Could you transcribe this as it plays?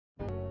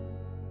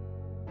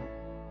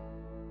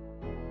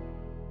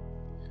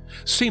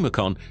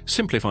Simacan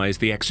simplifies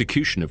the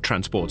execution of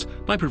transports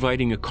by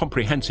providing a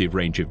comprehensive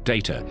range of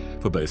data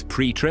for both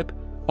pre-trip,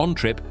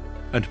 on-trip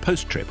and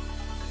post-trip.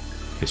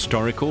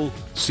 Historical,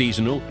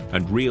 seasonal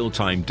and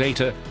real-time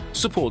data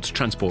supports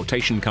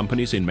transportation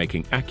companies in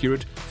making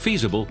accurate,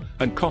 feasible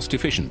and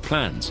cost-efficient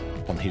plans.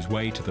 On his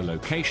way to the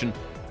location,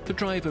 the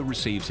driver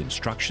receives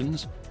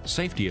instructions,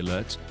 safety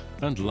alerts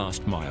and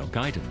last-mile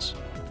guidance.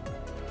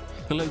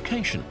 The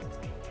location,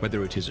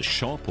 whether it is a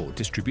shop or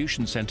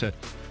distribution center,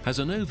 has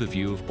an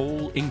overview of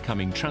all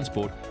incoming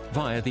transport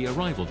via the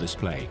arrival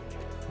display,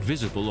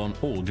 visible on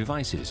all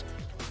devices.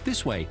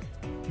 This way,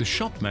 the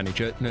shop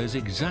manager knows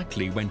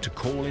exactly when to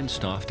call in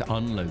staff to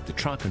unload the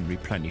truck and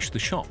replenish the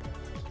shop.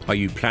 Are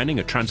you planning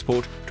a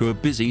transport to a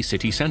busy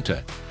city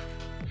center?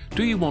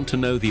 Do you want to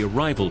know the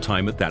arrival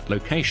time at that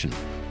location?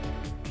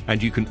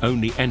 And you can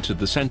only enter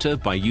the center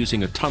by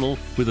using a tunnel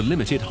with a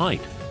limited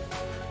height.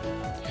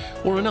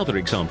 Or another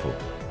example.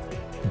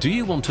 Do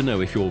you want to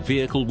know if your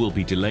vehicle will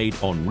be delayed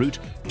en route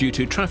due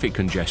to traffic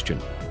congestion?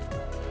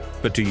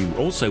 But do you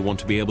also want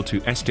to be able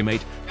to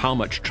estimate how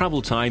much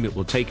travel time it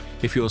will take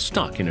if you're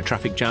stuck in a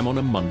traffic jam on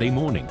a Monday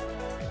morning?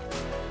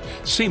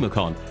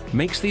 Simacan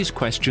makes these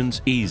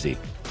questions easy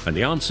and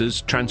the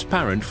answers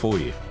transparent for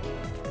you.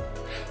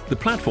 The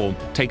platform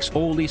takes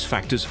all these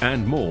factors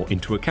and more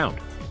into account.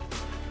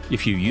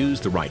 If you use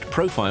the right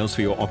profiles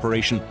for your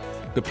operation,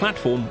 the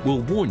platform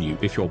will warn you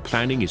if your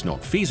planning is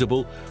not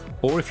feasible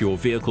or if your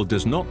vehicle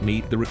does not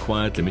meet the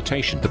required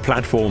limitation. The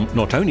platform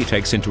not only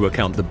takes into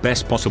account the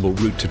best possible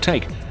route to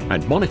take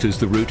and monitors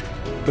the route,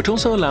 but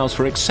also allows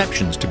for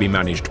exceptions to be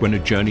managed when a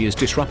journey is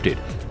disrupted.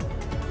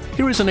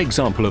 Here is an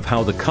example of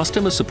how the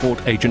customer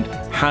support agent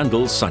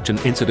handles such an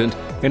incident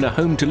in a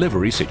home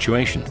delivery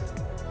situation.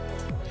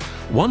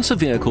 Once a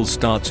vehicle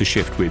starts a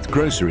shift with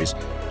groceries,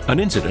 an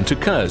incident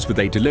occurs with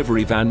a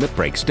delivery van that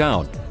breaks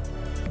down.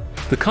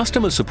 The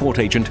customer support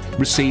agent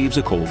receives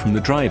a call from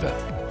the driver.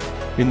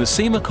 In the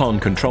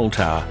Simacan control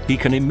tower, he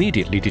can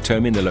immediately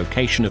determine the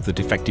location of the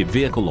defective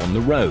vehicle on the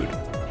road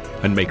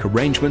and make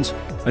arrangements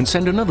and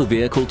send another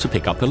vehicle to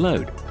pick up the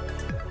load.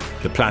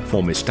 The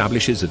platform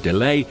establishes a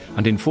delay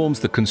and informs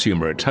the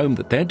consumer at home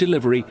that their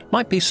delivery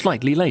might be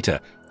slightly later,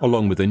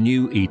 along with a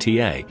new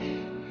ETA.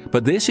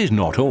 But this is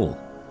not all.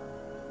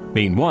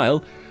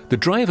 Meanwhile, the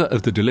driver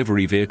of the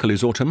delivery vehicle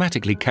is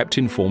automatically kept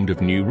informed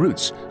of new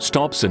routes,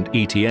 stops and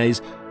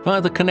ETAs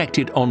via the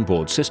connected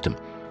onboard system,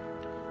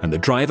 and the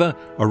driver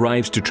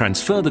arrives to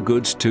transfer the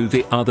goods to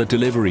the other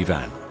delivery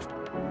van.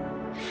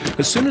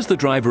 As soon as the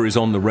driver is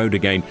on the road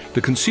again,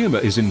 the consumer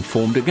is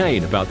informed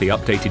again about the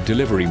updated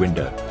delivery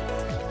window.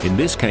 In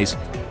this case,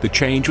 the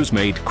change was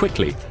made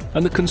quickly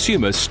and the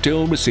consumer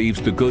still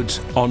receives the goods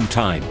on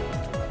time.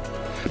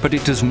 But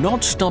it does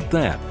not stop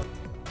there.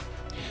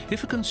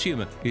 If a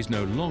consumer is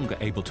no longer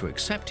able to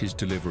accept his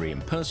delivery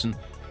in person,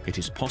 it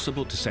is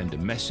possible to send a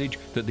message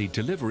that the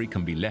delivery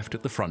can be left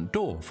at the front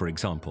door, for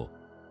example.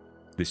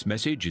 This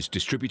message is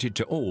distributed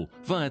to all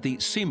via the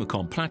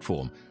Simacan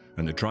platform,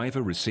 and the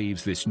driver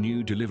receives this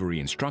new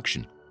delivery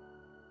instruction.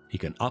 He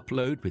can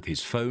upload with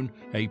his phone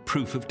a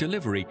proof of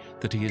delivery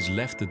that he has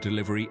left the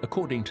delivery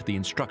according to the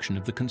instruction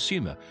of the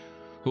consumer,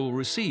 who will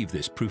receive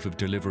this proof of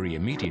delivery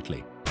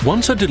immediately.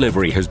 Once a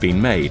delivery has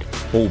been made,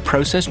 all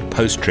processed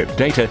post-trip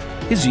data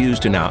is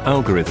used in our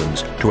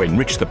algorithms to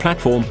enrich the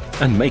platform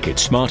and make it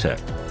smarter.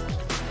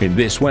 In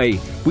this way,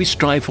 we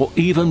strive for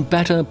even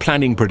better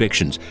planning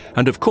predictions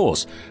and, of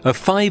course, a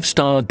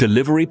 5-star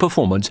delivery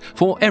performance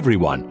for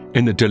everyone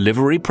in the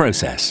delivery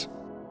process.